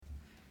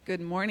Good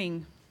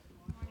morning.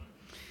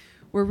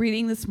 We're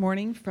reading this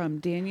morning from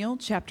Daniel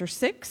chapter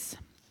 6,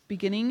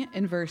 beginning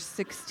in verse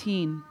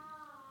 16.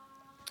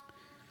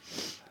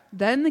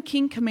 Then the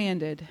king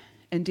commanded,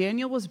 and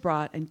Daniel was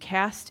brought and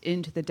cast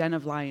into the den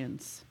of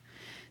lions.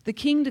 The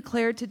king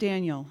declared to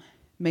Daniel,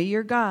 "May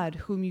your God,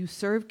 whom you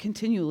serve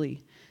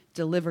continually,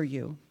 deliver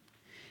you."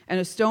 And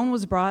a stone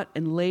was brought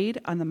and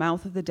laid on the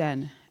mouth of the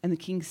den, and the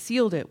king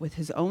sealed it with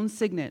his own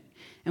signet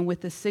and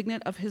with the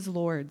signet of his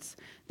lords,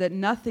 that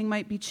nothing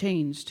might be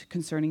changed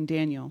concerning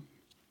Daniel.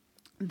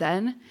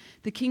 Then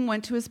the king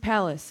went to his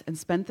palace and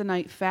spent the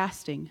night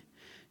fasting.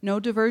 No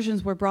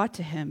diversions were brought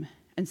to him,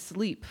 and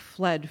sleep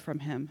fled from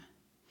him.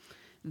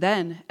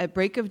 Then at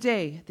break of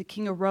day the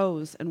king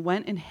arose and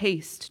went in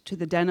haste to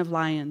the den of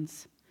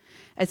lions.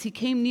 As he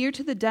came near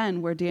to the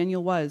den where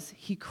Daniel was,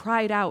 he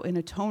cried out in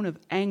a tone of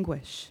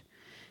anguish.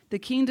 The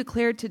king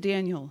declared to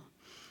Daniel,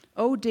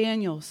 "O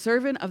Daniel,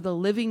 servant of the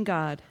living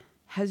God,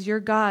 has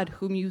your God,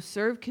 whom you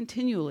serve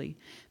continually,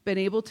 been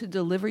able to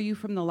deliver you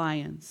from the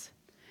lions?"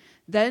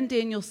 Then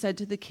Daniel said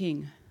to the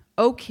king,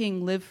 "O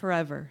king, live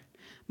forever.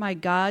 My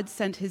God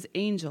sent his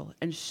angel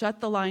and shut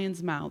the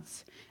lions'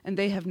 mouths, and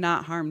they have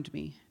not harmed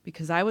me,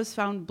 because I was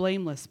found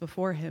blameless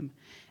before him,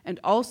 and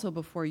also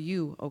before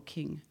you, O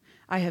king.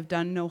 I have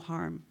done no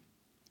harm."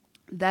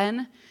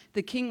 Then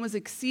the king was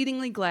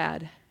exceedingly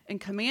glad and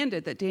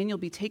commanded that Daniel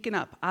be taken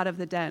up out of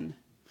the den.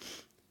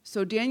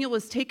 So Daniel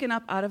was taken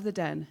up out of the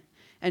den,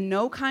 and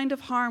no kind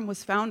of harm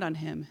was found on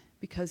him,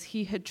 because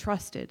he had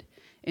trusted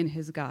in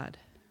his God.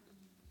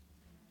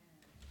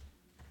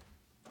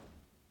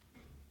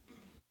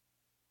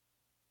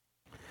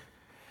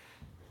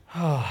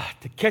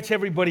 To catch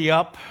everybody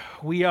up,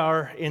 we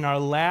are in our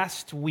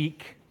last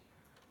week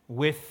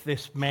with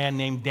this man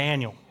named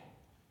Daniel.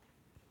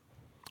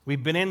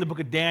 We've been in the book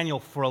of Daniel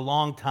for a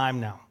long time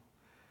now.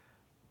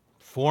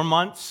 4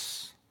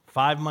 months,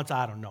 5 months,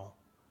 I don't know.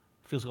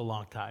 Feels like a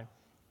long time.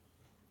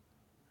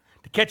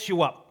 To catch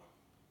you up,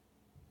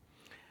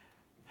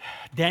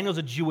 Daniel's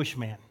a Jewish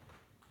man,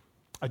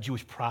 a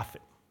Jewish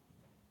prophet.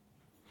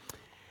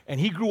 And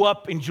he grew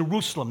up in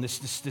Jerusalem,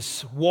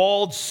 this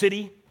walled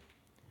city,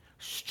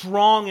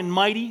 strong and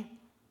mighty.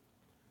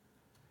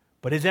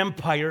 But his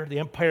empire, the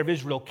empire of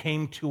Israel,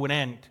 came to an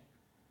end.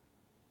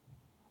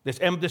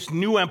 This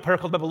new empire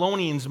called the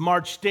Babylonians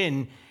marched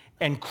in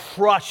and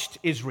crushed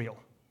Israel,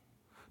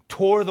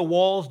 tore the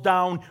walls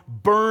down,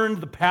 burned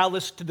the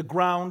palace to the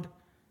ground,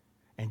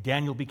 and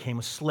Daniel became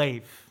a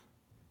slave.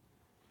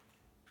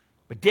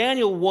 But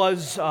Daniel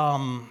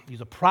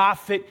he's a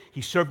prophet,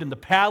 he served in the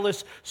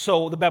palace,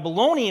 so the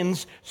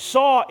Babylonians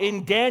saw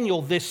in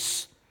Daniel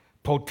this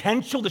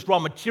potential, this raw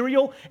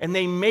material, and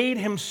they made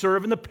him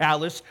serve in the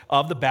palace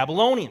of the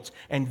Babylonians.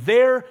 And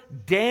there,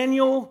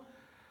 Daniel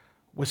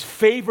was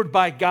favored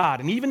by God.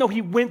 And even though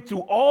he went through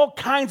all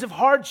kinds of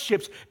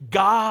hardships,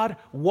 God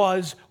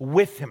was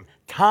with him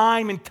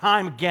time and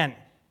time again.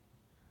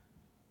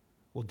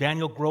 Well,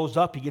 Daniel grows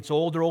up. He gets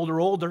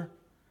older.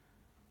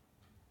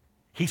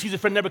 He sees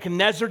his friend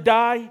Nebuchadnezzar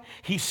die.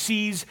 He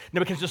sees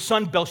Nebuchadnezzar's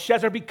son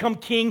Belshazzar become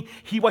king.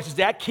 He watches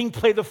that king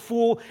play the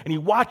fool, and he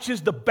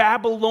watches the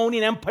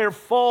Babylonian Empire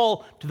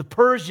fall to the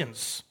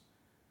Persians.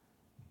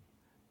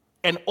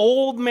 And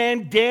old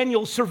man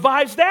Daniel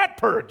survives that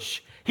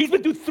purge. He's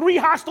been through 3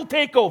 hostile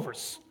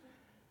takeovers.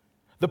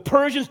 The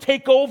Persians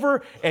take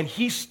over, and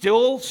he's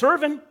still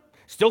serving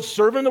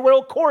the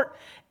royal court.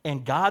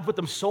 And God's with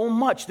him so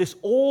much, this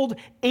old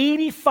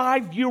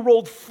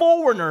 85-year-old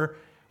foreigner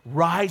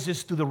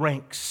rises through the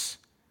ranks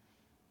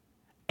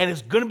and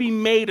is going to be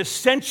made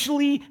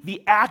essentially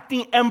the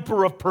acting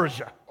emperor of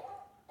Persia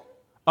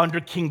under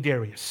King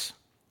Darius.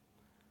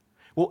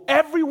 Well,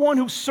 everyone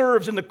who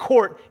serves in the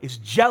court is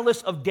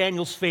jealous of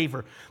Daniel's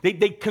favor. They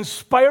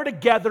conspire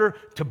together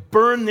to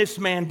burn this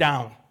man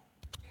down.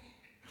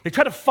 They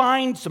try to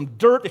find some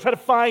dirt. They try to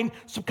find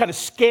some kind of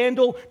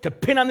scandal to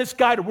pin on this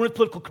guy to ruin his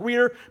political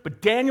career.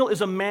 But Daniel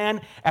is a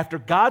man after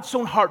God's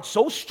own heart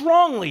so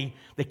strongly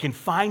they can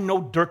find no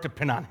dirt to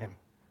pin on him.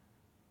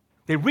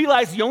 They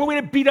realize the only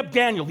way to beat up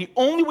Daniel, the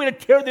only way to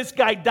tear this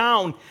guy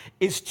down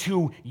is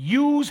to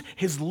use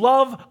his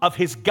love of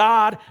his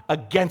God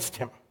against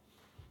him.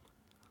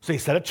 So they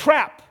set a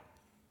trap.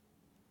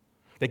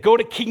 They go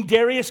to King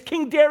Darius.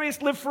 King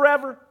Darius, live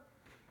forever.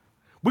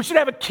 We should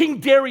have a King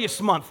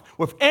Darius month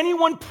where if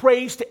anyone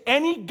prays to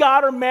any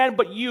god or man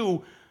but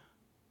you,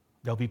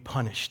 they'll be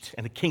punished.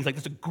 And the king's like,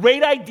 "That's a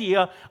great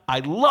idea. I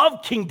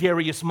love King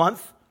Darius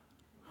month.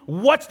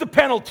 What's the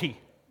penalty?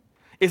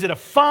 Is it a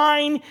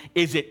fine?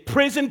 Is it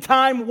prison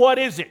time? What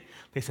is it?"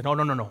 They said,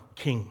 no,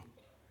 king.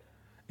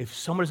 If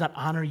someone does not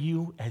honor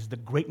you as the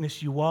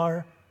greatness you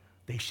are,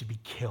 they should be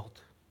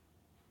killed.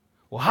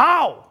 Well,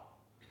 how?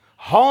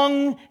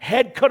 Hung,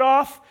 head cut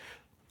off?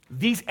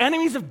 These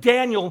enemies of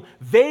Daniel,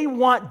 they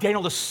want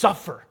Daniel to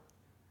suffer.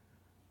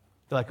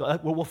 They're like,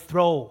 well, we'll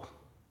throw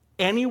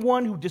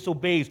anyone who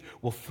disobeys,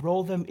 we'll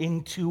throw them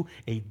into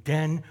a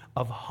den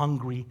of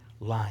hungry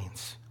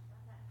lions.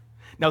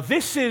 Now,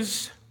 this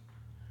is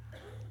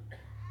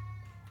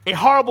a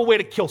horrible way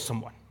to kill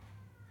someone.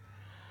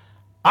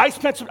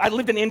 I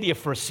lived in India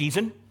for a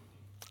season,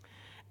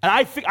 and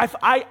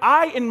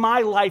I in my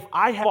life,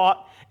 I have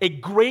fought a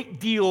great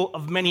deal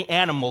of many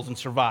animals and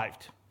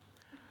survived.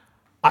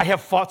 I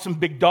have fought some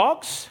big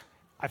dogs.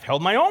 I've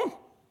held my own.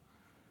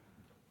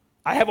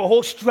 I have a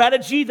whole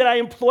strategy that I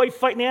employ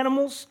fighting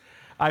animals.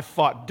 I've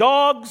fought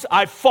dogs.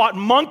 I've fought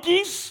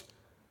monkeys.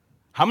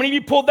 How many of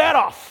you pulled that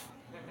off?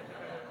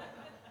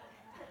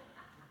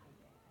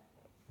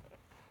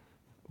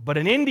 But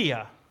in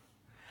India,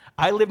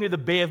 I live near the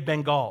Bay of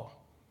Bengal.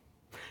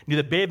 Near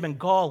the Bay of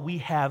Bengal, we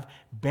have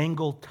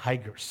Bengal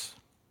tigers.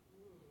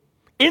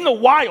 In the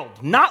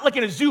wild, not like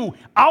in a zoo,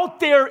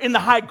 out there in the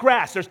high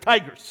grass, there's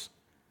tigers.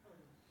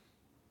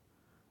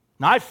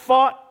 Now, I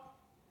fought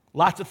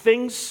lots of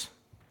things.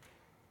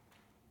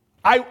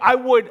 I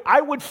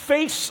would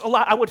face a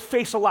lot. I would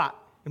face a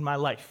lot in my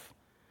life.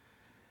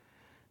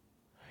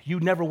 You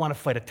never want to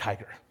fight a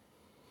tiger.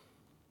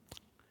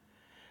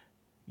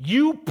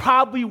 You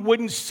probably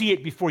wouldn't see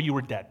it before you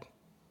were dead.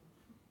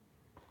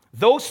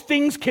 Those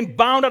things can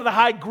bound out of the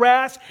high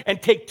grass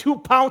and take 2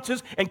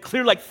 pounces and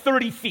clear like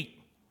 30 feet.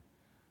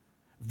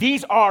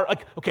 These are,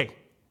 okay,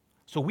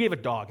 so we have a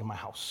dog in my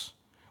house.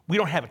 We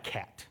don't have a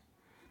cat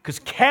because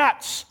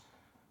cats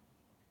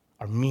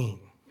are mean.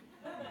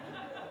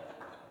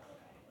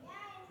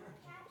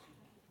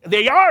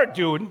 They are,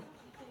 dude.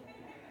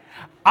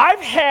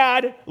 I've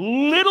had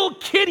little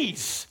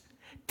kitties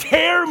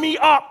tear me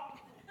up.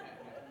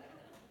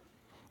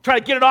 Try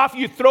to get it off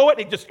you, throw it,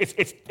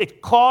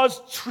 it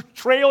claws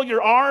trail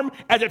your arm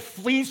as it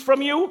flees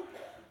from you.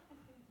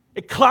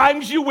 It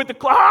climbs you with the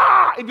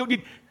claw.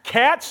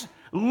 Cats,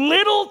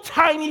 little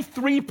tiny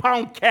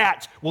 3-pound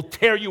cats will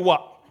tear you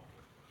up.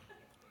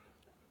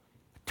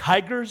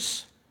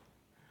 Tigers,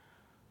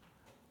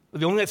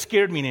 the only that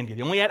scared me in India.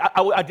 The only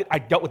I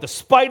dealt with the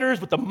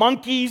spiders, with the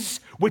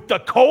monkeys, with the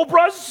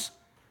cobras.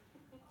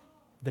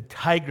 The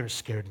tigers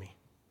scared me.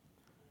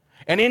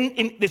 And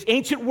in this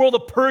ancient world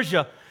of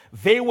Persia,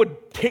 they would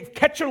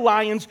catch your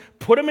lions,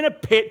 put them in a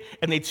pit,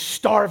 and they'd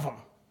starve them.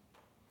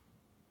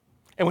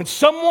 And when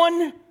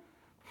someone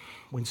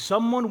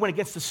went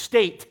against the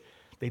state,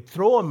 they'd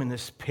throw them in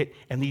this pit,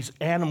 and these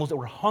animals that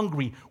were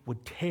hungry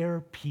would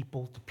tear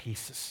people to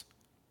pieces.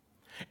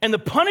 And the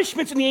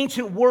punishments in the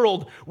ancient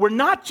world were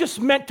not just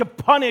meant to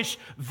punish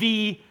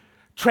the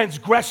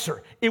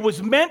transgressor. It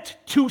was meant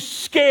to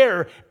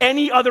scare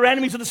any other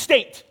enemies of the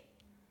state.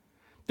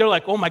 They're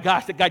like, oh my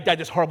gosh, that guy died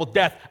this horrible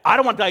death. I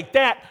don't want to die like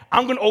that.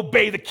 I'm going to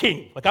obey the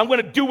king. Like, I'm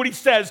going to do what he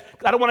says.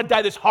 I don't want to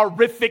die this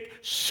horrific,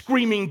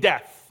 screaming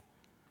death.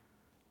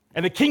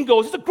 And the king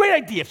goes, it's a great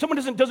idea. If someone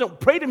doesn't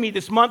pray to me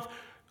this month,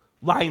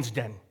 lion's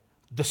den.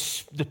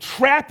 The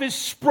trap is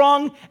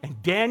sprung,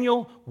 and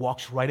Daniel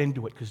walks right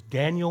into it because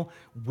Daniel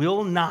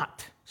will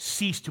not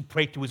cease to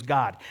pray to his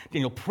God.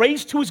 Daniel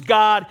prays to his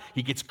God.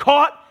 He gets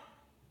caught.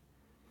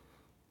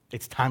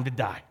 It's time to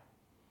die.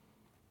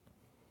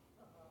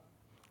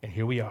 And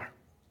here we are.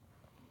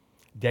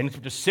 Daniel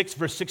chapter 6,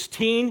 verse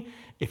 16.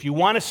 If you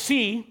want to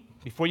see,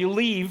 before you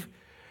leave,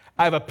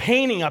 I have a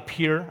painting up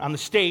here on the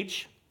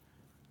stage.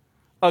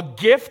 A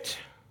gift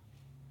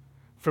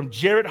from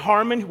Jared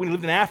Harmon when he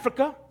lived in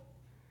Africa.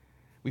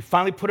 We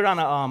finally put it on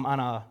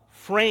a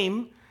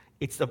frame.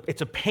 It's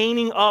a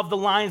painting of the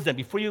lion's den.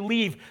 Before you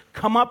leave,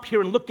 come up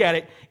here and look at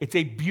it. It's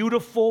a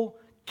beautiful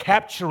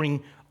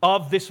capturing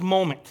of this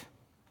moment.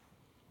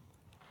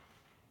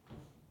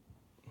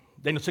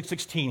 Daniel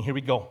 6:16, here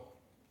we go.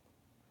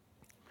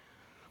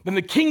 Then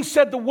the king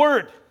said the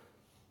word,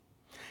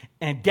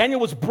 and Daniel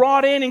was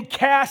brought in and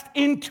cast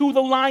into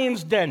the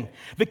lion's den.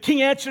 The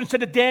king answered and said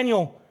to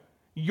Daniel,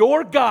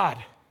 your God,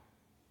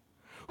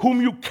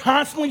 whom you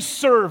constantly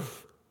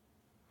serve,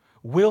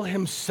 will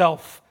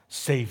himself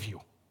save you.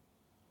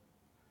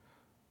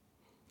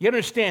 You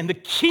understand, the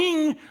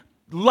king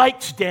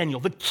likes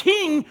Daniel. The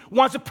king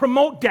wants to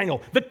promote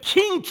Daniel. The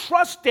king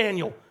trusts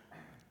Daniel.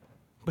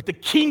 But the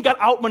king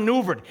got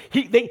outmaneuvered.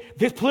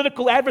 His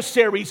political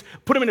adversaries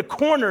put him in a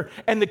corner,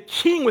 and the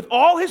king, with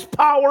all his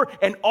power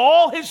and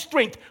all his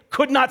strength,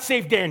 could not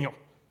save Daniel.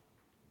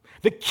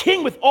 The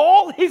king, with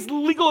all his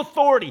legal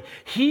authority,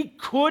 he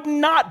could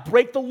not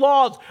break the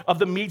laws of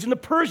the Medes and the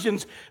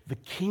Persians. The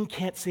king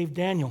can't save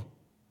Daniel.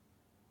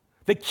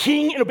 The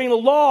king, in obeying the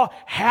law,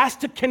 has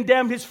to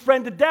condemn his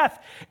friend to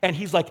death. And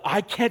he's like,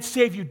 I can't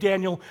save you,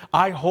 Daniel.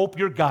 I hope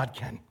your God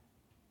can.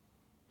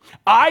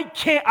 I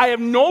can't, I have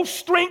no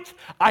strength.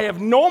 I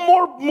have no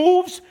more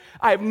moves.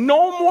 I have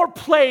no more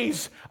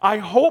plays. I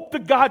hope the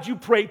God you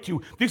pray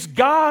to, this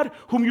God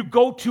whom you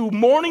go to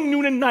morning,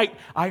 noon, and night,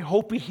 I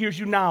hope he hears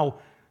you now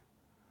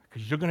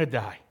because you're going to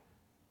die.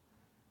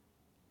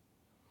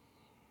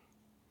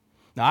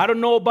 Now, I don't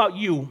know about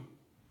you.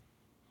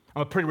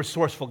 I'm a pretty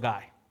resourceful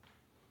guy.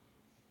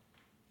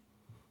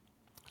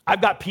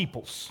 I've got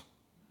peoples.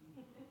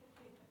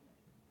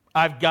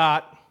 I've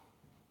got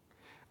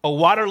a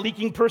water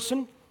leaking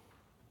person,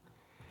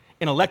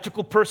 an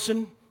electrical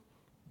person,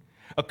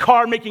 a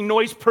car making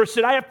noise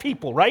person. I have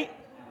people, right?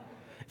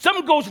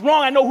 Something goes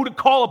wrong, I know who to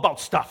call about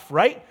stuff,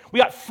 right? We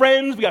got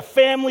friends, we got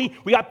family,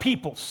 we got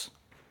peoples.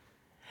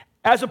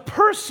 As a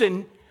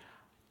person,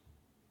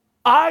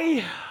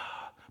 I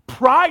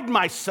pride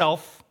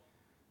myself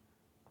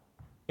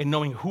in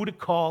knowing who to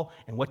call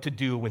and what to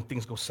do when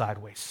things go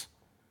sideways.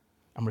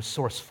 I'm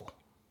resourceful.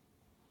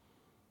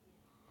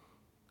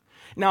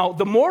 Now,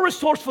 the more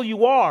resourceful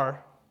you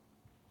are,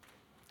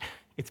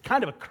 it's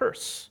kind of a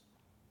curse.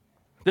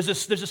 There's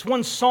this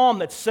one psalm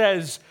that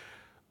says,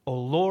 "O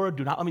Lord,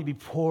 do not let me be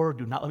poor,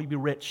 do not let me be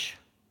rich.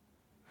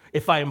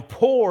 If I am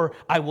poor,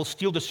 I will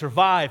steal to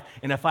survive,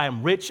 and if I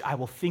am rich, I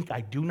will think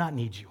I do not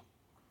need you."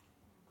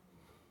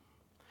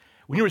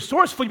 When you're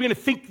resourceful, you're going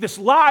to think this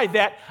lie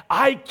that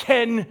I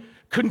can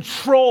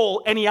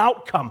control any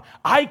outcome.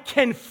 I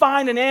can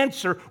find an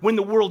answer when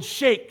the world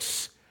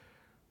shakes.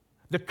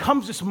 There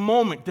comes this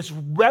moment, this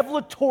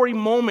revelatory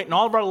moment in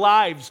all of our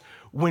lives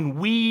when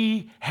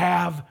we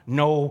have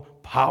no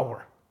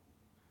power.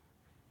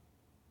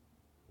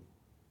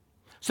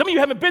 Some of you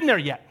haven't been there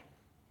yet,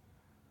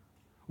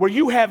 where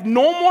you have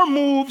no more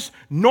moves,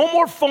 no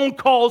more phone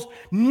calls,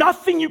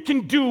 nothing you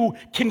can do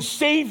can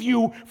save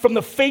you from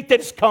the fate that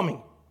is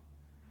coming.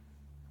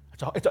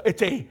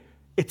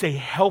 It's a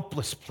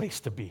helpless place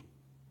to be.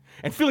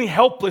 And feeling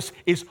helpless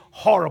is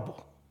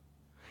horrible.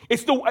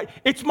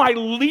 It's my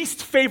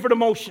least favorite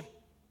emotion.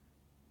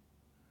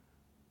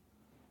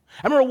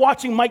 I remember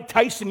watching Mike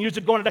Tyson years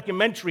ago in a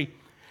documentary,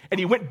 and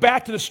he went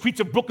back to the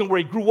streets of Brooklyn where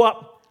he grew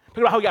up,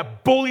 talking about how he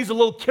got bullied as a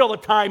little kid all the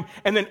time,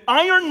 and then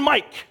Iron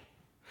Mike,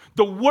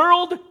 the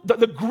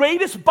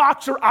greatest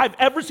boxer I've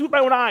ever seen with my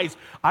own eyes,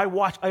 I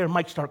watched Iron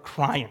Mike start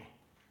crying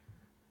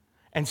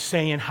and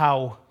saying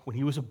how when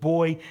he was a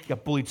boy, he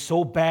got bullied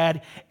so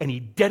bad, and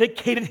he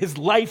dedicated his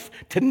life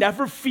to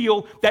never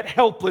feel that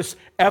helpless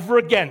ever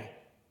again.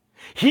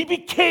 He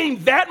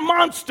became that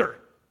monster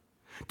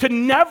to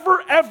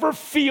never, ever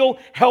feel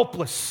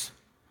helpless.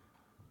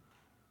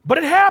 But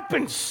it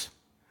happens.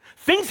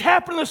 Things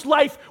happen in this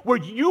life where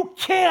you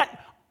can't,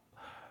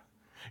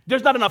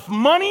 there's not enough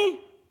money,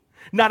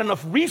 not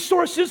enough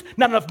resources,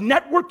 not enough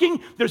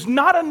networking. There's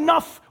not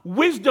enough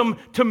wisdom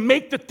to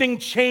make the thing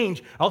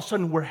change. All of a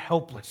sudden, we're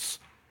helpless.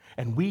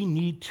 And we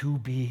need to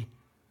be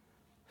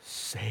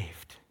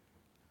saved.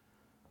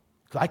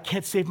 I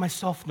can't save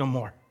myself no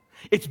more.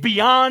 It's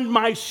beyond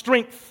my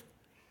strength.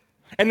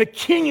 And the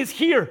king is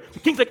here. The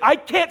king's like, I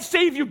can't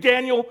save you,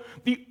 Daniel.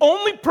 The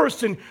only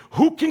person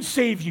who can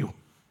save you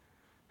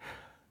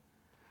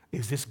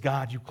is this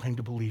God you claim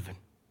to believe in.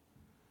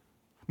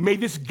 May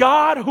this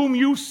God whom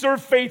you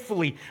serve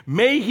faithfully,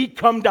 may he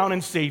come down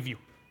and save you.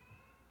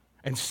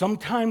 And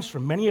sometimes for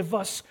many of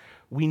us,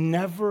 we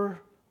never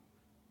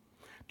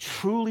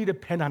truly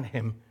depend on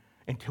him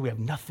until we have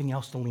nothing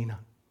else to lean on.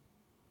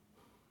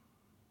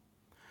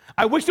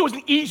 I wish there was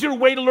an easier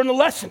way to learn the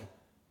lesson.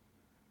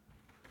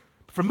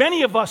 For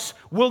many of us,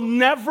 we'll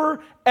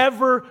never,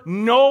 ever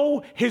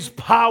know his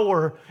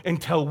power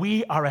until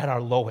we are at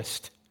our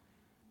lowest.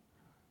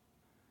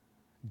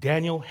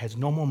 Daniel has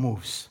no more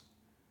moves.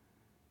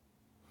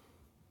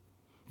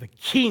 The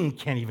king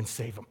can't even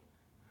save him.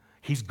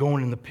 He's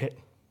going in the pit.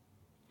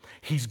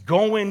 He's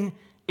going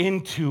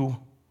into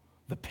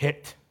the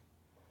pit.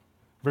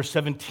 Verse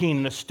 17,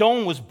 and a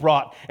stone was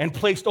brought and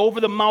placed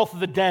over the mouth of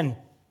the den.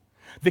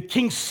 The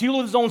king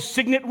sealed his own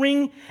signet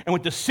ring and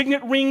with the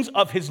signet rings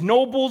of his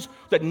nobles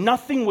that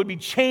nothing would be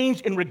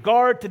changed in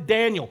regard to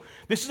Daniel.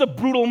 This is a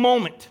brutal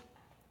moment.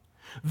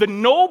 The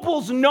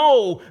nobles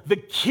know the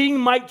king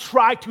might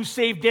try to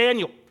save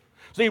Daniel.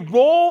 So they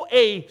roll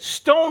a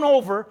stone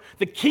over,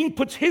 the king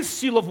puts his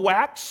seal of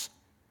wax,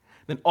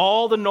 then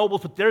all the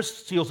nobles put their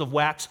seals of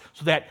wax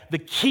so that the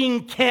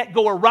king can't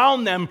go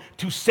around them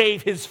to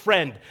save his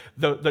friend.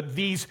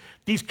 These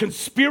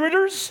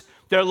conspirators,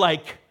 they're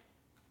like,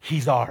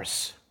 he's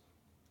ours.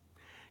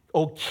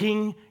 Oh,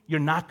 king, you're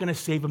not going to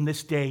save him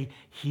this day.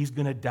 He's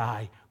going to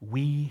die.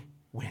 We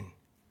win.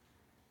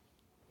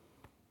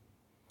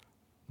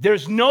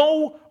 There's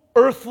no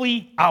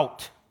earthly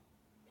out.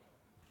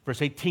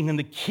 Verse 18, and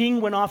the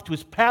king went off to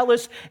his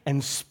palace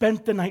and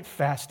spent the night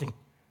fasting.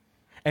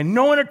 And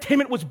no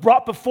entertainment was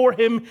brought before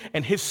him,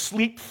 and his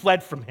sleep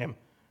fled from him.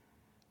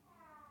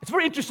 It's a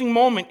very interesting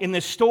moment in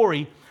this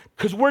story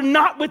because we're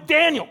not with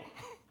Daniel.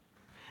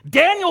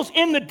 Daniel's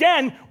in the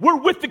den. We're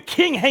with the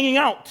king hanging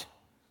out.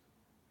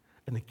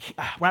 And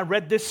when I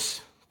read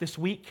this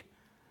week,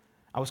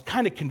 I was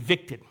kind of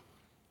convicted.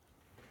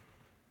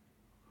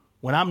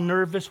 When I'm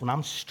nervous, when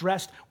I'm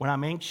stressed, when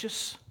I'm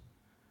anxious,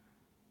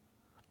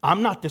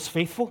 I'm not this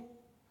faithful.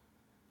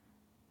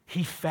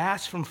 He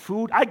fasts from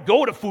food. I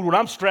go to food when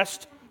I'm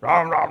stressed.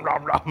 Rom, rom,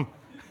 rom, rom.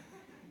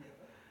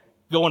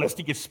 Going to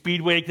Stinky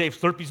Speedway. They have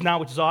Slurpees now,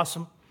 which is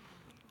awesome.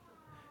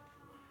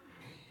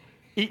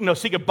 Eating a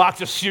secret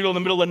box of cereal in the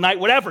middle of the night,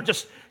 whatever,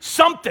 just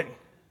something.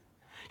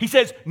 He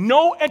says,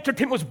 no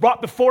entertainment was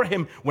brought before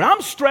him. When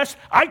I'm stressed,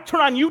 I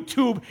turn on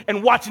YouTube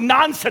and watch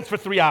nonsense for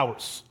 3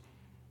 hours.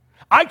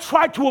 I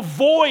try to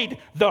avoid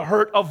the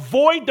hurt,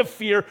 avoid the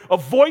fear,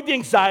 avoid the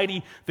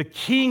anxiety. The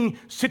king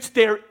sits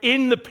there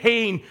in the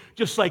pain,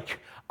 just like,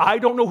 I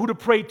don't know who to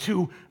pray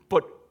to,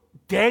 but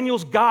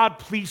Daniel's God,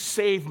 please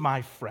save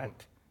my friend.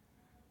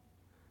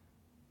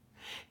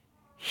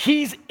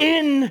 He's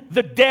in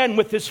the den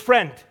with his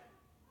friend.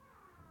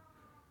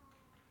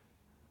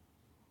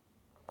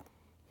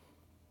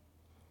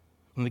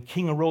 And the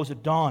king arose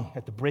at dawn,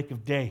 at the break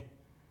of day,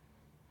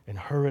 and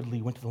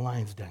hurriedly went to the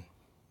lion's den.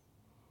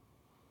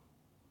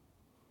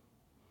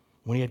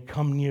 When he had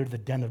come near the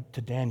den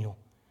to Daniel,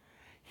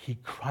 he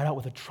cried out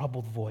with a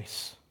troubled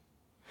voice.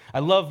 I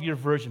love your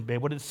version,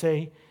 babe. What did it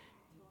say?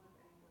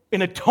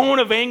 In a tone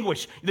of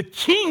anguish. The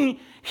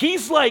king,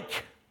 he's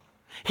like,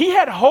 he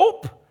had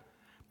hope,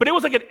 but it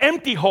was like an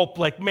empty hope.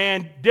 Like,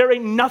 man, there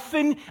ain't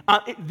nothing,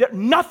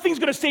 nothing's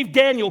going to save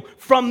Daniel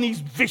from these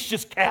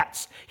vicious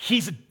cats.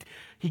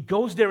 He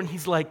goes there and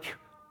he's like,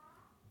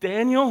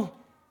 Daniel?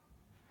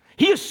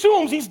 He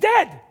assumes he's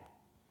dead.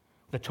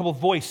 With a troubled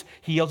voice,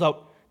 he yells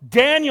out,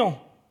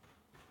 Daniel,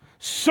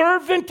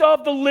 servant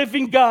of the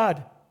living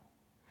God,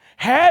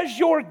 has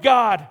your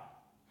God,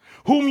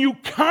 whom you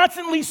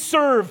constantly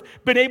serve,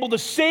 been able to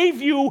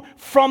save you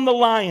from the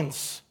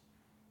lions?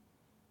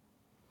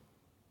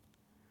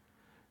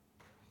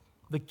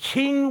 The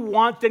king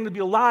wants Daniel to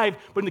be alive,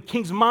 but in the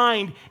king's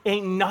mind,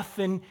 ain't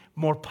nothing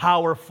more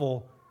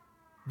powerful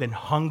than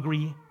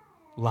hungry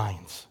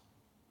lions.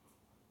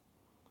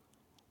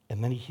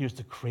 And then he hears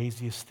the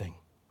craziest thing.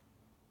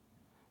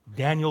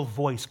 Daniel's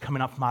voice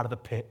coming up from out of the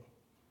pit.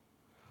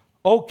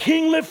 O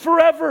king, live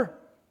forever.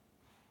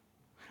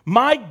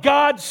 My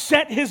God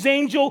sent his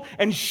angel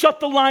and shut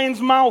the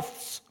lions'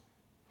 mouths,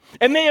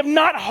 and they have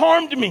not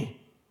harmed me,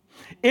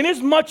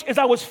 inasmuch as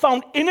I was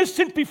found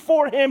innocent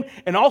before him,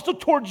 and also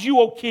towards you,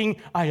 O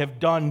king, I have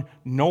done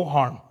no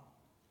harm.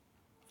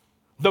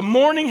 The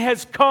morning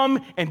has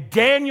come, and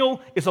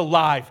Daniel is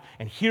alive.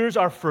 And here's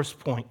our first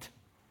point.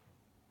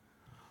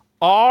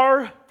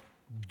 Our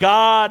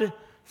God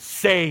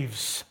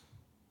saves.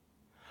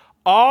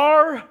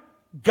 Our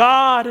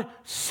God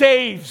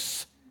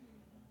saves.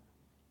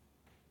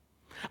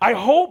 I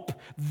hope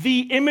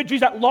the imagery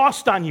is not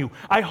lost on you.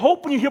 I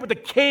hope when you hear about the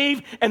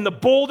cave and the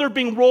boulder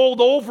being rolled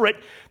over it,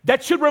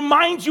 that should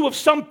remind you of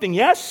something,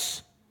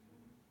 yes?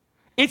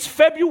 It's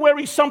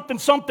February something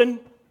something.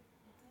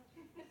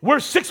 We're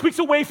 6 weeks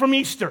away from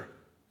Easter.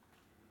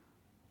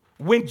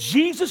 When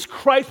Jesus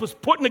Christ was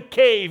put in a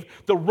cave,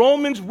 the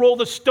Romans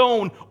rolled a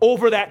stone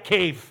over that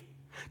cave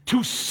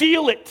to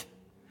seal it,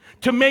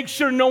 to make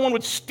sure no one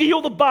would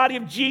steal the body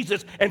of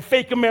Jesus and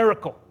fake a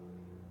miracle.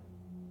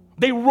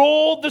 They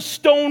rolled the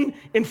stone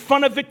in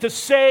front of it to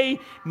say,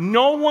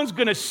 no one's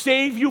going to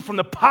save you from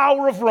the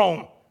power of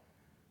Rome.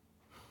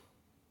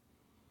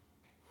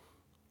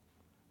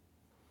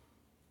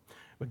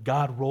 But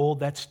God rolled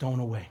that stone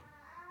away.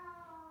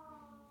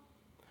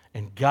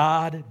 And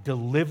God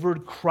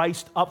delivered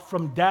Christ up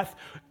from death,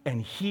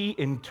 and he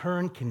in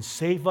turn can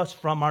save us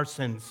from our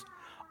sins.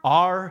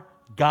 Our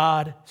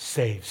God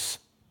saves.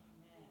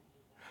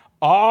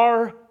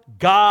 Our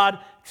God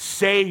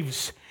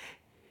saves.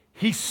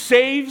 He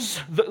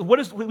saves,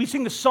 we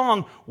sing the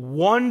song,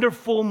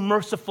 Wonderful,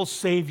 Merciful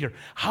Savior.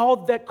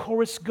 How'd that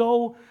chorus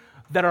go?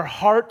 That our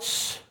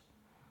hearts,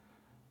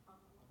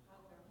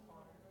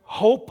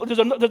 hope, there's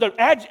an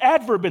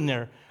adverb in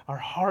there. Our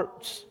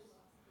hearts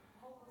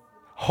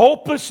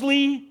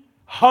hopelessly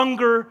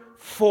hunger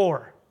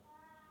for.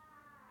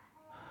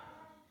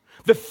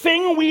 The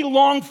thing we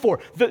long for.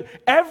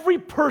 Every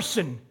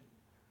person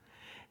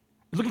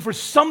is looking for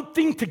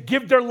something to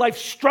give their life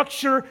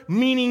structure,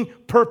 meaning,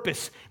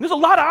 purpose. And there's a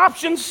lot of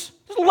options.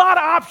 There's a lot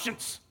of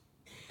options.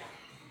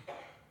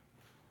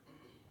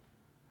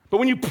 But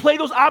when you play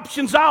those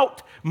options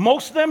out,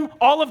 most of them,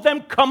 all of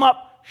them come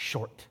up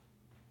short.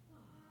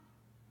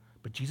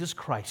 But Jesus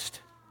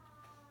Christ,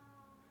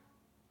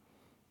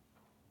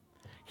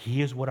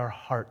 he is what our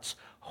hearts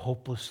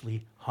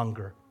hopelessly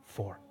hunger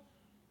for.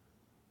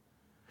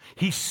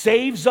 He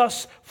saves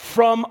us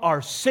from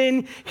our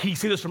sin. He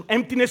saves us from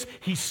emptiness.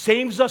 He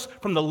saves us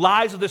from the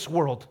lies of this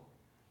world.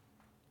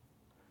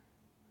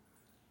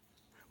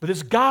 But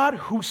this God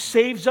who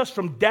saves us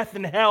from death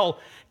and hell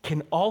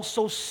can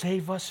also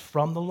save us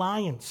from the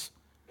lions.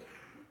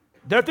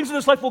 There are things in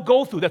this life we'll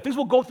go through. There are things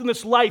we'll go through in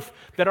this life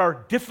that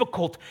are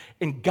difficult.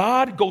 And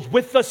God goes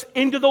with us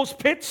into those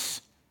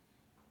pits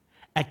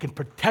and can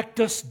protect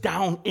us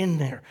down in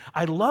there.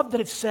 I love that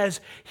it says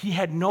he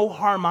had no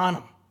harm on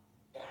him.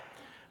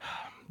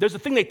 There's a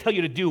thing they tell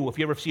you to do if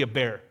you ever see a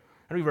bear. I don't know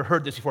if you've ever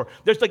heard this before.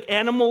 There's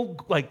animal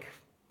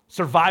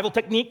survival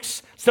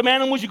techniques. Some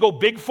animals you go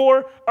big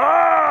for,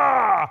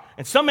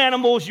 and some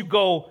animals you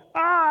go,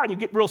 and you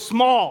get real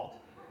small.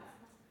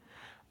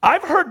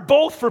 I've heard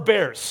both for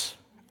bears.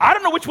 I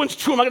don't know which one's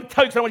true. I'm not going to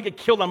tell you because I don't want to get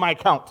killed on my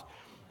account.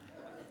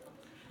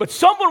 But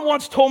someone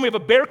once told me if a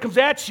bear comes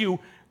at you,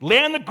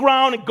 lay on the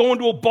ground and go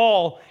into a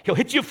ball, he'll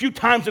hit you a few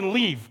times and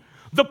leave.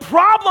 The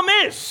problem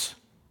is,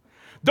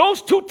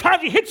 those 2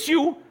 times he hits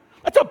you,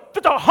 that's a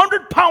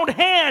 100-pound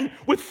hand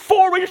with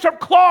 4 razor-sharp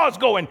claws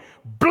going,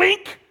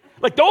 blink.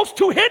 Those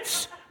 2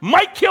 hits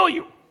might kill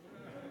you.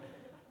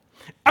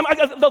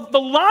 The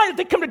lions,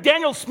 they come to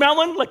Daniel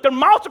smelling, their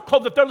mouths are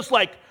closed, if they're just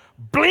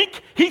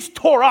blink, he's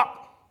tore up.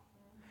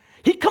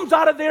 He comes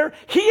out of there,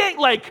 he ain't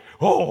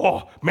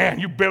oh, man,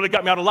 you barely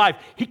got me out alive.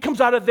 He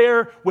comes out of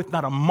there with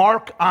not a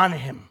mark on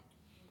him.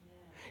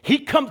 He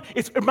comes,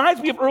 it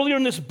reminds me of earlier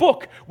in this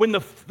book when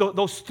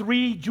those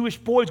 3 Jewish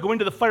boys go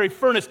into the fiery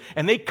furnace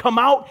and they come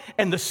out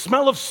and the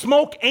smell of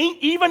smoke ain't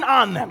even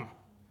on them.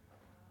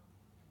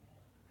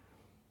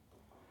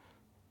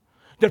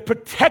 They're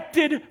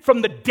protected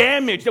from the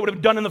damage that would have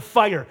been done in the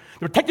fire.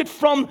 They're protected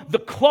from the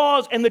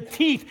claws and the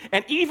teeth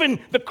and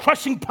even the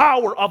crushing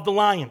power of the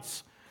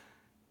lions.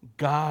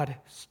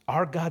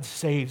 Our God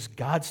saves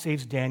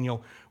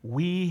Daniel.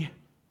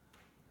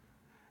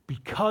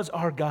 Because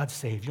our God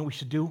saves, you know what we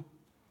should do?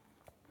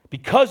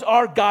 Because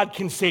our God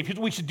can save, here's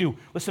what we should do.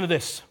 Listen to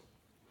this.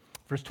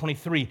 Verse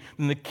 23,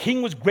 then the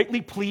king was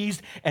greatly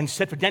pleased and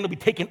said for Daniel to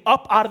be taken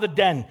up out of the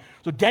den.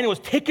 So Daniel was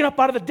taken up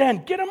out of the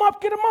den. Get him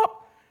up, get him up.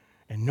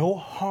 And no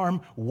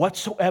harm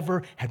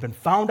whatsoever had been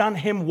found on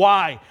him.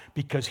 Why?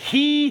 Because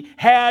he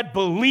had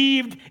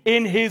believed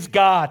in his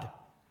God.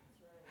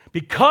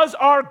 Because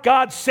our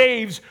God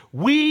saves,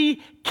 we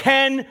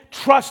can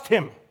trust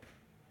him.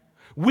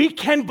 We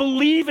can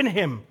believe in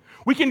him.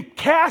 We can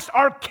cast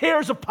our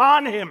cares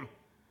upon him.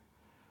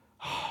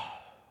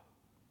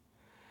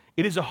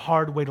 It is a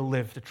hard way to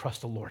live, to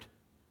trust the Lord.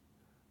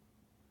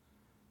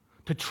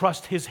 To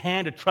trust his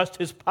hand, to trust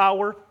his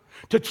power,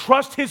 to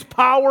trust his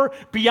power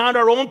beyond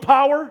our own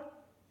power.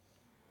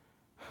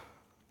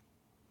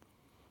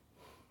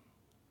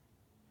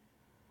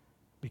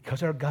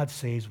 Because our God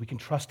saves, we can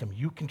trust him.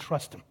 You can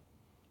trust him.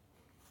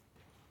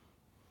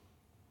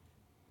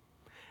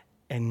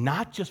 And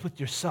not just with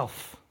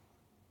yourself,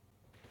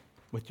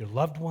 with your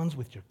loved ones,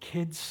 with your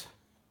kids.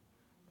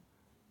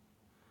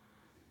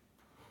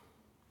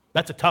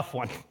 That's a tough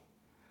one.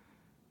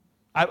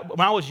 When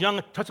I was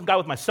young, trusting God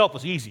with myself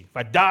was easy. If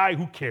I die,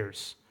 who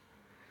cares?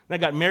 Then I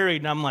got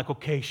married, and I'm like,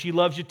 okay, she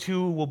loves you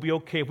too. We'll be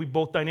okay. If we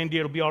both die in India,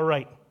 it'll be all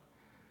right.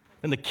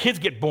 Then the kids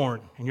get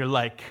born, and you're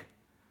like,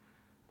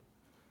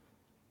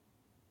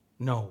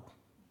 no.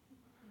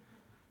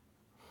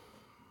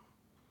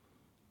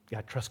 You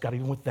got to trust God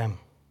even with them.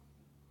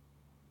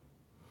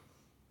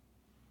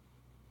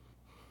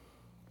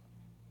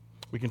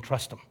 We can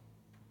trust him.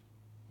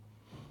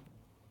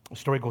 The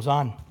story goes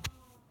on.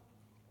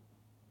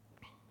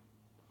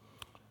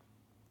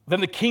 Then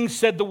the king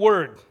said the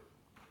word,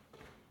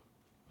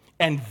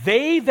 and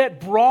they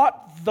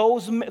brought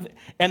those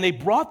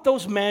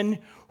men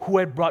who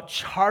had brought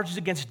charges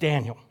against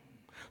Daniel.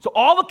 So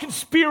all the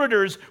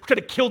conspirators who tried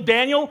to kill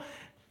Daniel,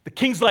 the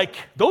king's like,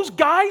 those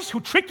guys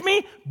who tricked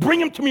me, bring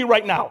them to me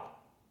right now.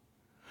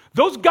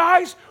 Those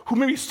guys who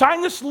made me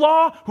sign this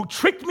law, who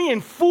tricked me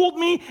and fooled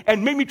me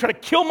and made me try to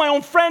kill my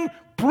own friend,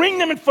 bring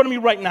them in front of me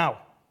right now.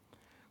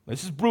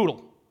 This is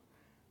brutal.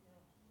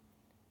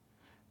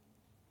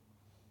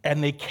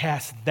 And they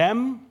cast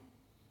them,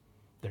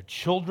 their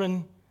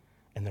children,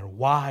 and their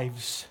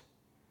wives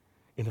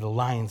into the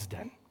lion's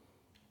den.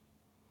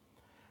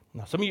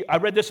 Now, some of you, I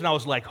read this and I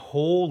was like,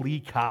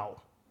 holy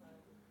cow.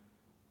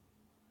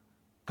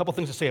 A couple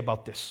things to say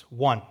about this.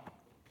 One,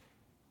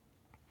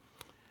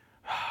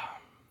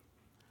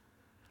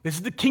 this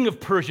is the king of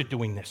Persia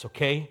doing this,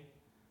 okay?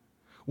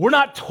 We're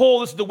not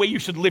told this is the way you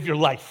should live your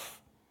life.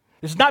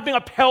 This is not being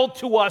upheld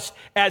to us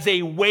as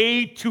a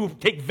way to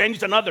take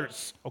vengeance on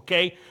others,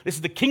 okay? This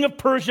is the king of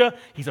Persia.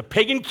 He's a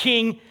pagan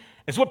king.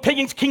 It's what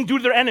pagan kings do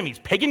to their enemies.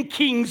 Pagan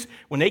kings,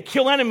 when they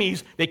kill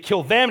enemies, they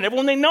kill them and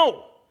everyone they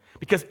know.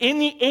 Because in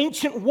the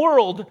ancient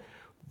world,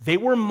 they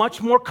were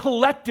much more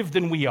collective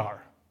than we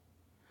are.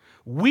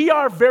 We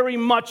are very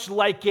much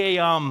like a,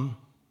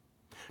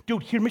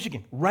 dude, here in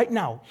Michigan, right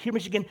now, here in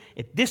Michigan,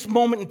 at this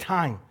moment in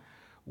time,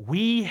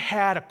 we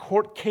had a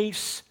court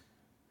case.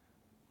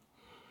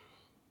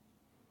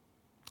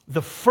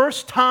 The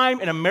first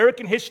time in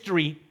American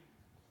history,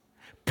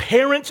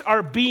 parents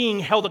are being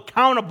held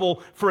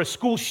accountable for a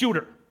school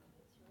shooter.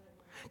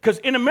 Because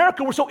in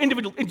America, we're so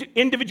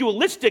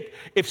individualistic.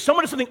 If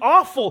someone does something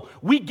awful,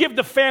 we give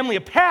the family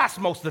a pass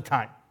most of the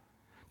time.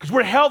 Because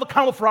we're held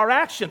accountable for our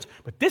actions.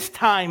 But this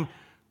time,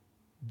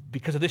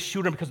 because of this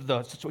shooter, because of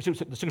the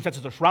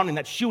circumstances that are surrounding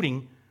that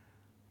shooting,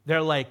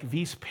 they're like,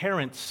 these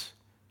parents,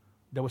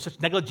 there was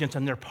such negligence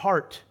on their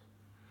part,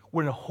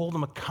 we're going to hold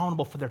them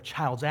accountable for their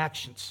child's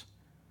actions.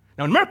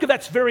 Now, in America,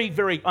 that's very,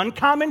 very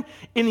uncommon.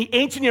 In the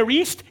ancient Near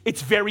East,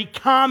 it's very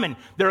common.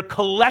 They're a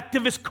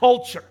collectivist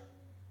culture.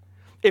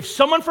 If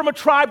someone from a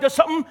tribe does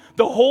something,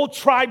 the whole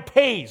tribe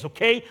pays,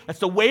 okay? That's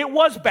the way it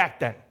was back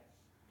then.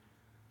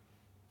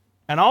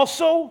 And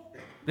also,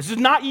 this is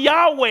not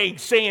Yahweh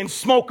saying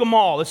smoke them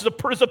all. This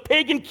is a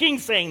pagan king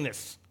saying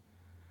this.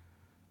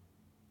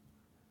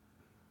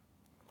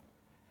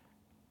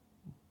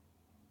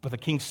 But the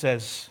king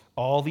says,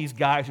 all these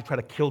guys who try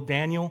to kill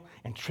Daniel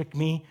and trick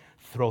me,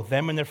 throw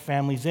them and their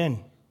families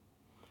in.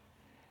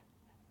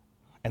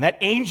 And that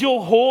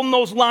angel holding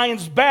those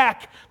lions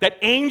back, that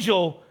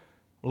angel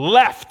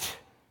left.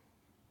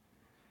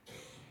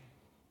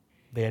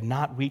 They had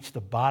not reached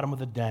the bottom of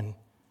the den,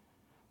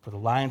 for the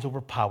lions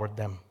overpowered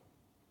them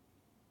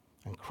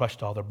and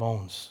crushed all their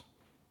bones.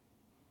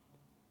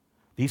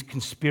 These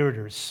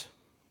conspirators,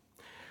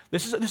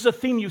 this is a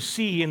theme you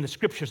see in the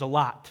scriptures a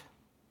lot.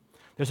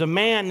 There's a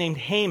man named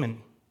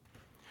Haman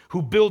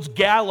who builds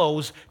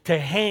gallows to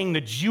hang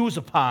the Jews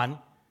upon.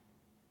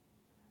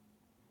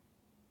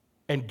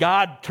 And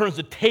God turns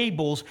the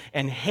tables,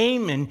 and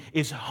Haman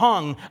is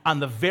hung on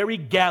the very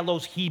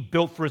gallows he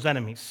built for his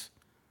enemies.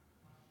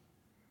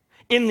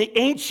 In the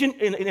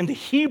in the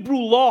Hebrew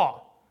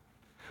law,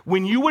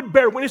 when you would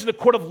bear witness in the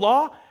court of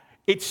law,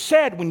 it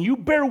said when you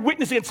bear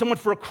witness against someone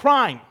for a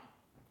crime,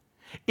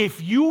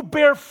 if you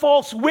bear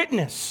false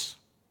witness,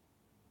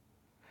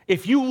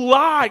 if you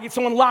lie, get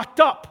someone locked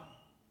up,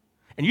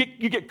 and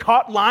you get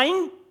caught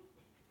lying,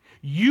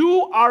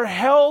 you are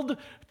held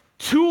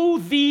to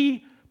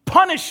the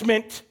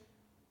punishment.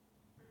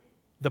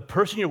 The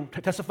person you're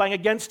testifying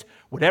against,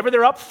 whatever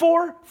they're up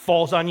for,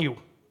 falls on you.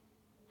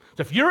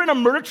 So if you're in a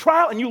murder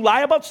trial and you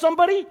lie about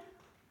somebody,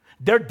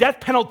 their death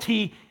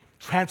penalty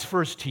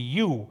transfers to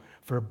you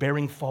for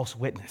bearing false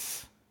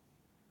witness.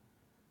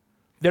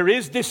 There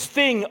is this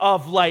thing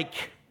of like,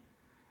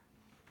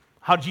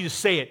 how did Jesus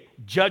say it?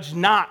 Judge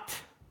not,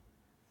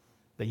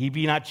 that ye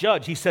be not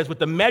judged. He says, with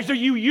the measure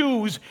you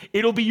use,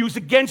 it'll be used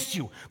against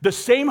you. The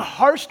same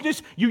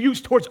harshness you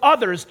use towards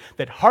others,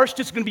 that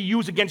harshness is going to be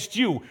used against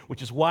you,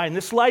 which is why in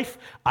this life,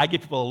 I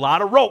give people a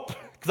lot of rope,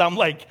 because I'm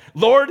like,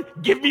 Lord,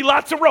 give me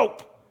lots of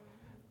rope.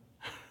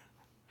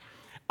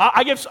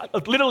 I give,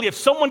 literally, if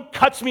someone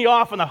cuts me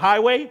off on the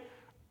highway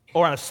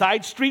or on a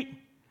side street,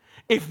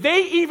 if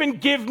they even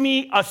give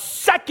me a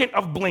second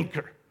of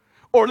blinker,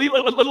 or a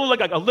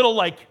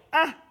little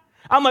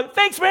I'm like,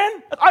 thanks, man.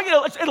 I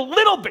get a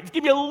little bit. Just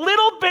give me a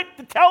little bit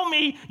to tell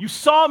me you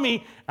saw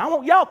me. And I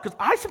won't yell, because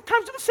I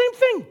sometimes do the same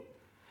thing.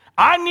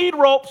 I need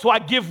rope, so I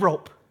give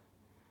rope.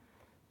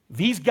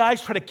 These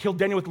guys try to kill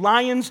Daniel with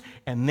lions,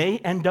 and they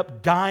end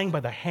up dying by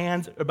the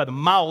hands or by the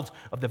mouths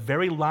of the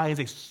very lions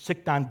they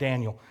sicked on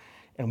Daniel.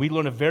 And we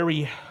learn a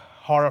very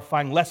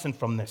horrifying lesson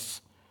from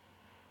this.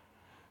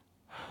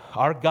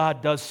 Our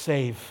God does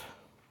save.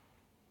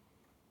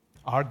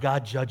 Our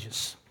God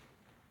judges.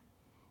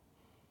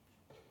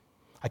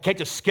 I can't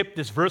just skip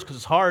this verse because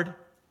it's hard,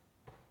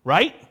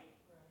 right?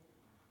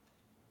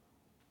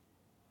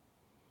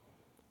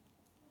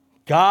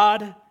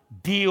 God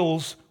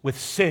deals with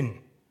sin.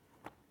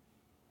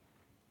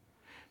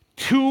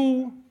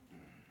 2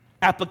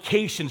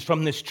 applications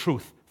from this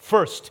truth.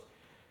 First,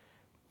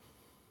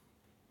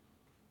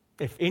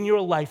 if in your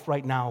life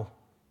right now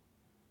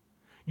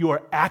you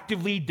are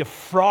actively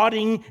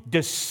defrauding,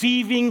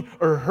 deceiving,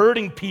 or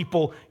hurting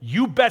people,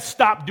 you best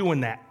stop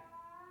doing that,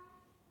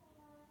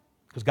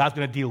 because God's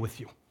going to deal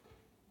with you.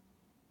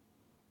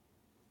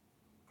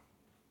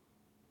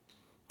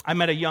 I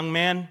met a young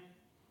man,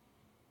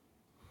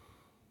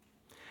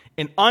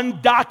 an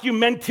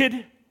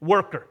undocumented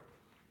worker,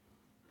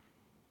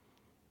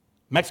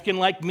 Mexican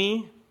like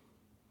me,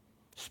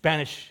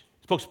 Spanish,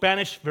 spoke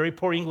Spanish, very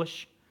poor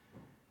English.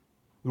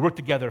 We worked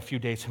together a few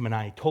days, him and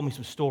I. He told me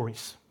some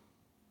stories.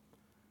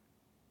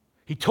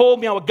 He told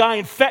me how a guy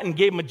in Fenton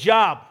gave him a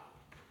job,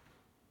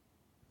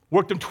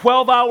 worked him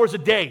 12 hours a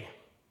day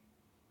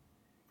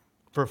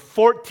for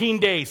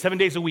 14 days, 7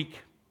 days a week.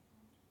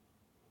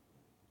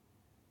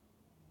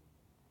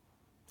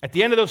 At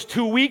the end of those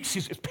 2 weeks,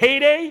 it's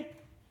payday.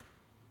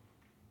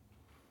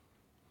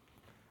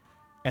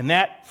 And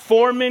that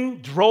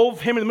foreman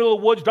drove him in the middle of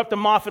the woods, dropped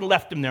him off, and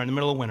left him there in the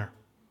middle of winter.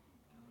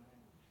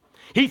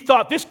 He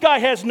thought, this guy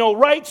has no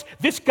rights.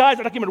 This guy's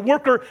not even a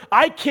worker.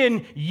 I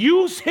can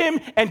use him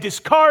and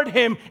discard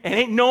him, and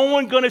ain't no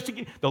one going to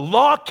see. The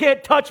law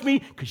can't touch me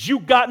because you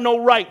got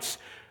no rights.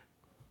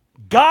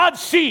 God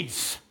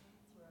sees.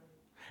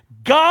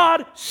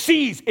 God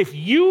sees. If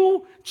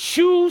you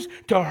choose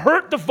to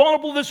hurt the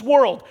vulnerable of this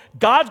world,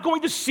 God's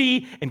going to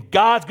see, and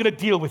God's going to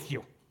deal with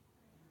you.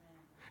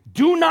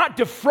 Do not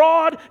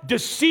defraud,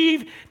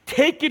 deceive,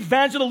 take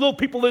advantage of the little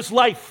people of this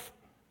life.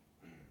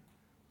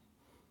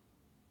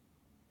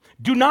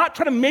 Do not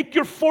try to make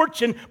your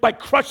fortune by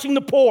crushing the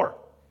poor.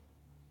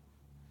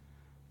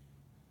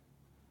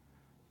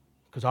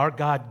 Because our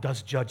God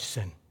does judge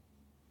sin.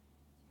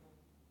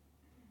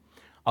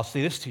 I'll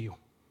say this to you.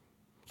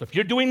 So if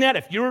you're doing that,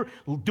 if you're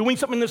doing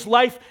something in this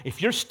life,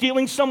 if you're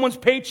stealing someone's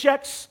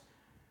paychecks,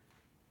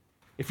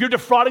 if you're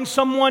defrauding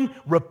someone,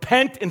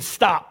 repent and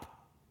stop.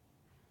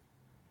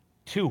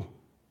 2,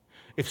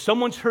 if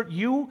someone's hurt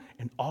you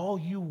and all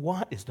you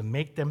want is to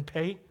make them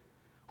pay,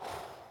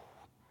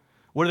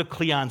 what do the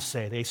Cleons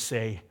say? They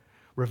say,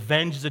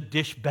 revenge is a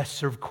dish best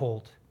served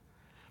cold.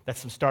 That's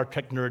some Star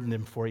Trek nerd in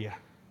them for you.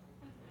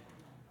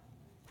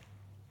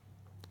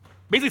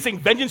 Basically saying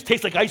vengeance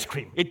tastes like ice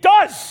cream. It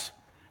does.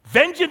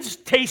 Vengeance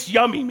tastes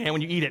yummy, man,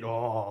 when you eat it.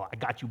 Oh, I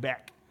got you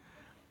back.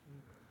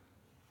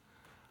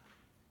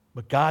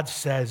 But God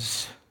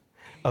says,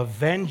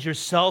 avenge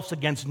yourselves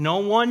against no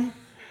one.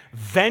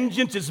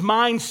 Vengeance is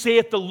mine,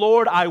 saith the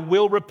Lord, I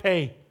will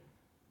repay.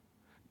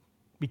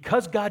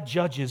 Because God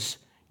judges,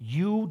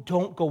 you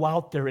don't go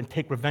out there and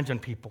take revenge on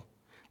people.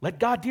 Let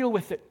God deal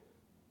with it.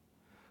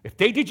 If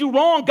they did you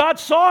wrong, God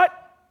saw it.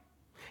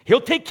 He'll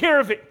take care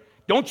of it.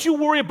 Don't you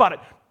worry about it.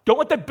 Don't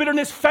let that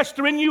bitterness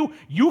fester in you.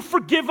 You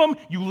forgive them,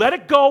 you let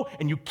it go,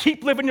 and you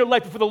keep living your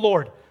life before the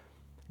Lord.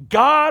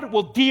 God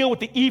will deal with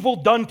the evil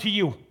done to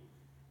you.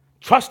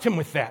 Trust him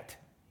with that.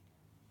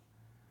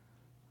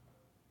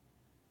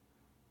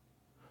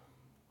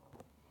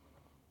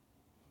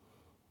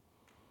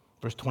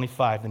 Verse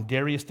 25, then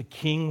Darius the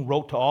king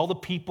wrote to all the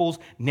peoples,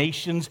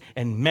 nations,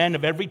 and men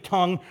of every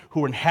tongue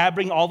who were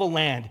inhabiting all the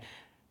land.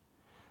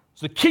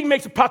 So the king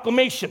makes a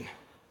proclamation.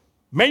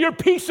 May your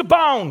peace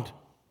abound.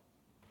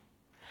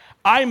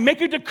 I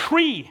make a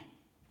decree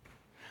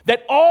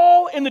that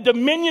all in the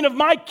dominion of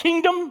my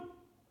kingdom,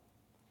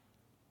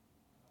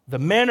 the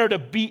men are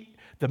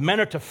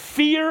to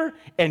fear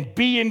and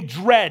be in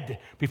dread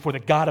before the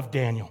God of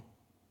Daniel.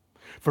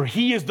 For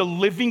he is the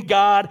living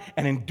God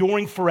and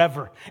enduring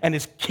forever, and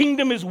his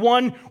kingdom is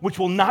one which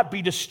will not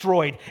be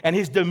destroyed, and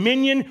his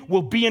dominion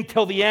will be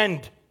until the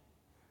end.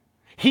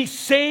 He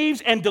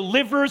saves and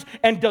delivers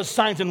and does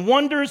signs and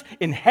wonders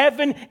in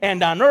heaven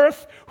and on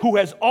earth, who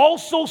has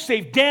also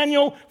saved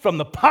Daniel from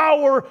the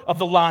power of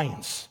the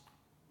lions.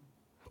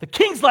 The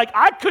king's like,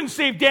 I couldn't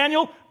save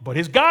Daniel, but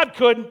his God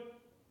could.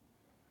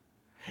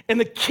 And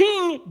the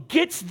king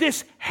gets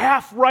this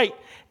half right.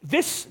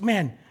 This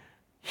man,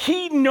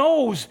 he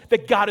knows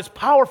that God is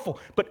powerful,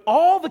 but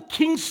all the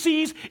king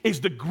sees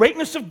is the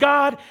greatness of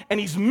God, and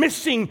he's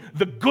missing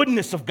the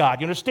goodness of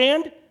God. You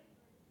understand?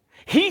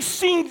 He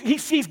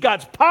sees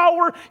God's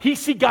power. He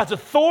sees God's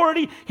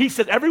authority. He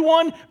says,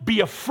 everyone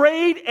be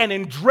afraid and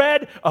in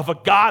dread of a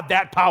God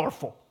that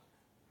powerful.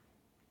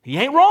 He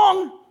ain't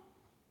wrong.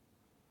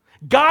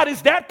 God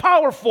is that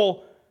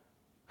powerful.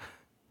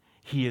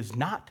 He is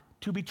not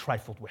to be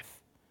trifled with.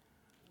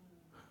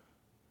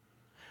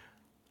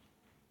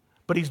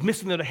 But he's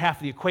missing the other half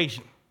of the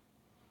equation.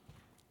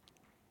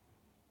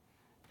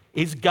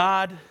 Is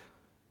God,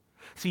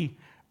 see,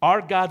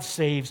 our God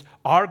saves,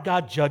 our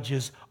God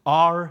judges,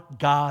 our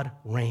God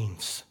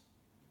reigns.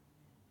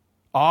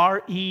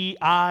 R-E-I-G-N-S,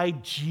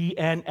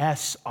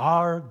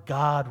 our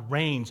God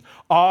reigns.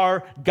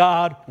 Our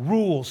God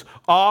rules.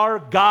 Our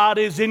God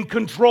is in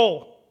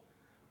control.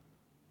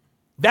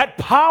 That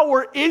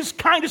power is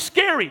kind of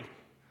scary.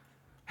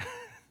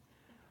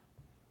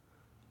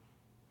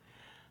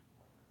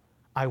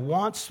 I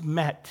once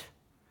met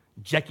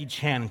Jackie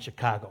Chan in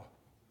Chicago.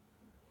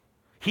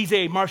 He's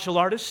a martial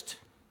artist.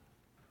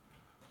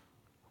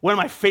 One of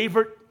my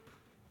favorite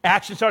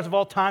action stars of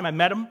all time. I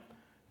met him.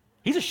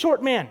 He's a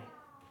short man.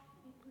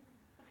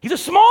 He's a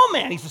small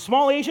man. He's a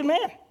small Asian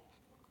man.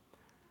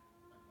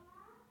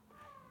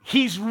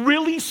 He's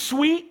really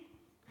sweet.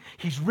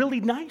 He's really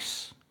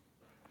nice.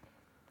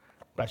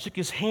 But I shook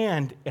his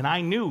hand, and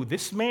I knew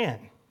this man,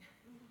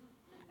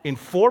 in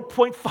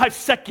 4.5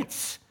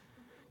 seconds,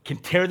 can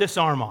tear this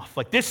arm off.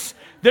 Like this,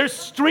 there's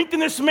strength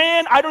in this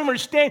man. I don't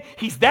understand.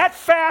 He's that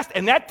fast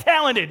and that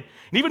talented.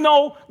 And even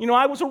though,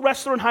 I was a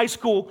wrestler in high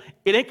school,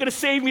 it ain't going to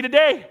save me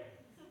today.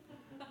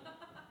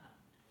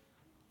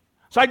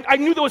 So I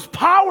knew there was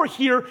power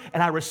here,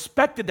 and I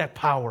respected that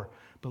power.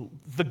 But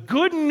the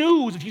good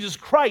news of Jesus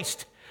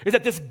Christ is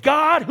that this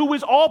God who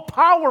is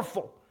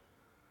all-powerful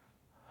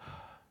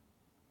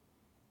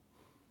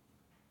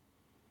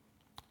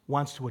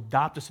wants to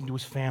adopt us into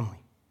his family.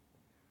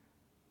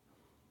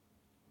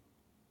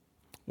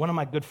 One of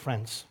my good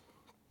friends,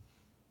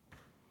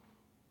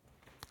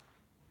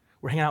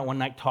 we're hanging out one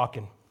night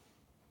talking, and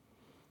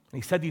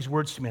he said these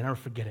words to me, I'll never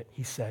forget it.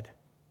 He said,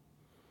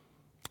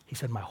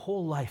 my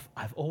whole life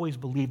I've always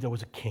believed there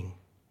was a king.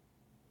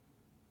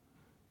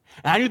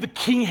 And I knew the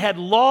king had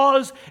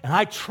laws, and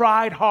I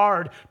tried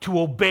hard to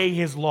obey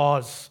his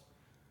laws.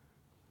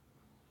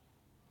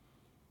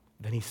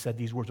 Then he said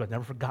these words I've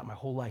never forgot my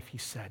whole life. He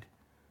said,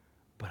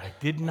 but I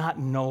did not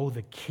know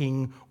the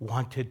king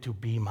wanted to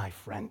be my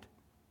friend.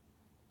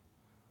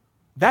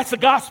 That's the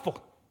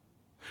gospel.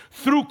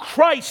 Through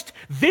Christ,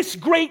 this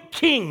great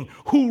king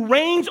who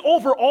reigns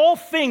over all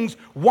things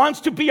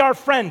wants to be our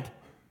friend.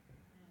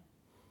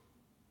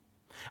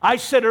 I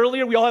said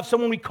earlier, we all have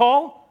someone we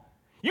call.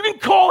 You can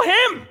call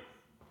him.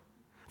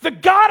 The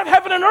God of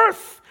heaven and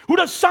earth, who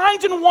does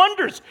signs and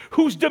wonders,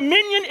 whose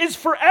dominion is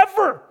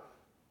forever.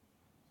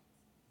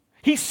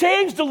 He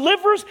saves,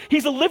 delivers.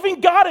 He's a living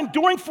God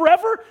enduring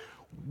forever.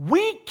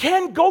 We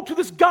can go to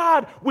this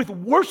God with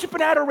worship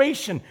and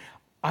adoration.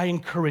 I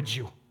encourage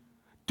you,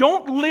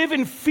 don't live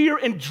in fear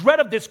and dread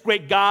of this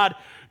great God.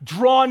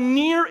 Draw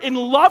near in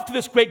love to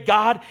this great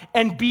God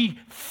and be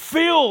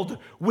filled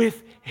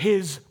with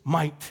his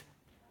might.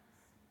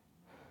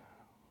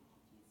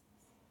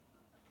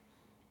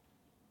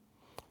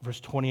 Verse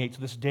 28,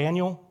 so this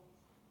Daniel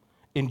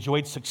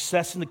enjoyed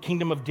success in the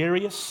kingdom of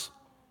Darius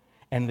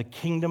and the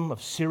kingdom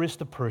of Cyrus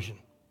the Persian.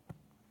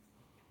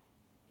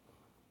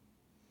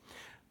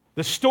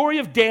 The story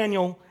of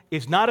Daniel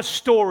is not a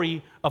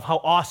story of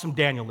how awesome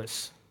Daniel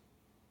is.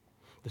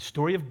 The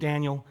story of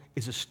Daniel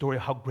is a story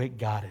of how great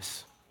God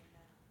is.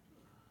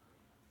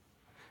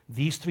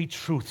 These three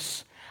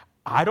truths,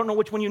 I don't know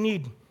which one you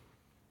need.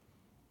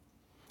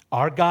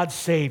 Our God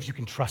saves, you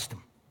can trust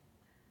him.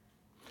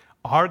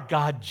 Our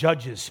God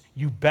judges,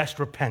 you best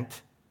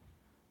repent.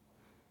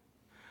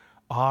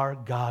 Our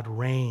God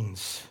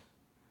reigns.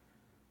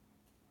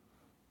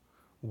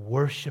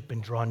 Worship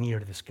and draw near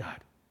to this God.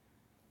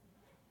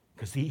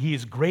 Because he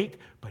is great,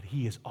 but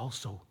he is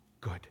also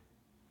good.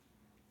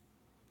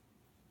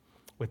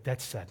 With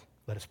that said,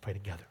 let us pray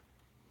together.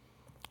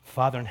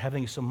 Father in heaven,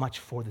 thank you so much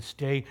for this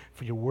day,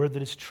 for your word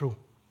that is true.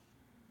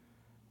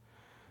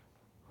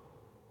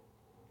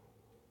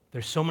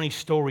 There's so many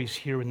stories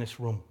here in this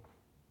room.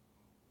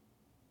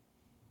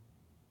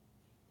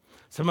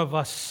 Some of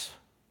us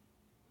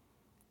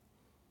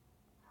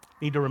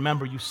need to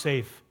remember you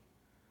save.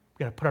 We've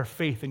got to put our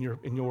faith in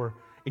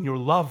your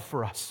love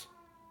for us.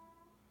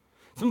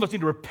 Some of us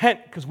need to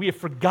repent because we have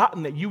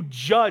forgotten that you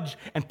judge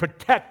and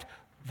protect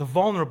the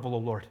vulnerable, O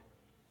Lord.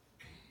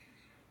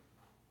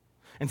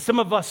 And some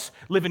of us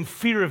live in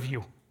fear of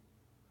you.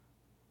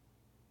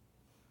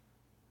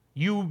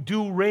 You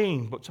do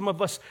reign, but some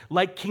of us,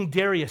 like King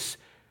Darius,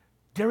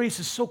 Darius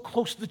is so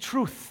close to the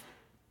truth.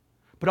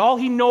 But all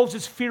he knows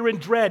is fear and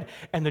dread,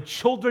 and the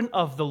children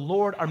of the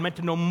Lord are meant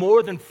to know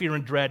more than fear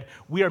and dread.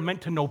 We are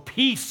meant to know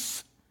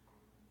peace.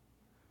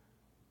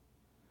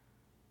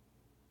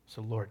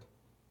 So, Lord,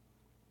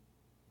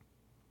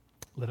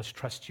 let us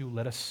trust you,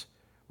 let us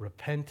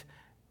repent,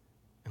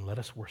 and let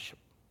us worship.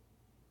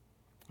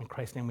 In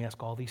Christ's name we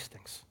ask all these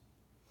things.